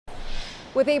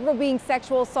With April being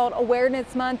Sexual Assault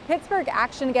Awareness Month, Pittsburgh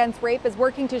Action Against Rape is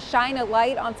working to shine a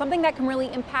light on something that can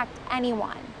really impact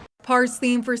anyone. PAR's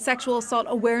theme for Sexual Assault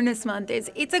Awareness Month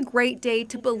is "It's a great day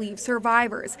to believe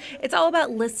survivors." It's all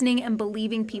about listening and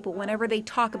believing people whenever they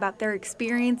talk about their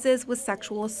experiences with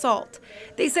sexual assault.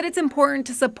 They said it's important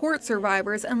to support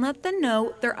survivors and let them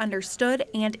know they're understood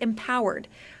and empowered.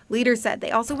 Leaders said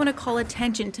they also want to call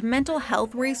attention to mental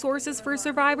health resources for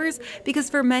survivors because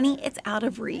for many, it's out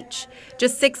of reach.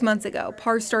 Just 6 months ago,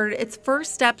 PAR started its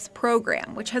First Steps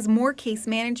program, which has more case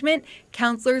management,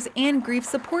 counselors, and grief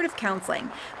supportive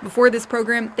counseling. Before this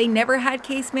program, they never had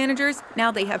case managers.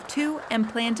 Now they have 2 and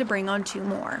plan to bring on 2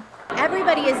 more.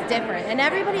 Everybody is different and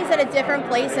everybody's at a different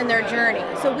place in their journey.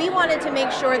 So we wanted to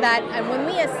make sure that when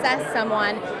we assess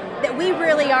someone, that we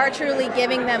really are truly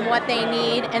giving them what they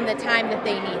need and the time that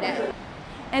they need it.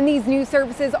 And these new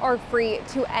services are free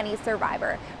to any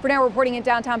survivor. For now, reporting in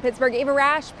downtown Pittsburgh, Ava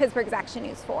Rash, Pittsburgh's Action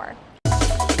News 4.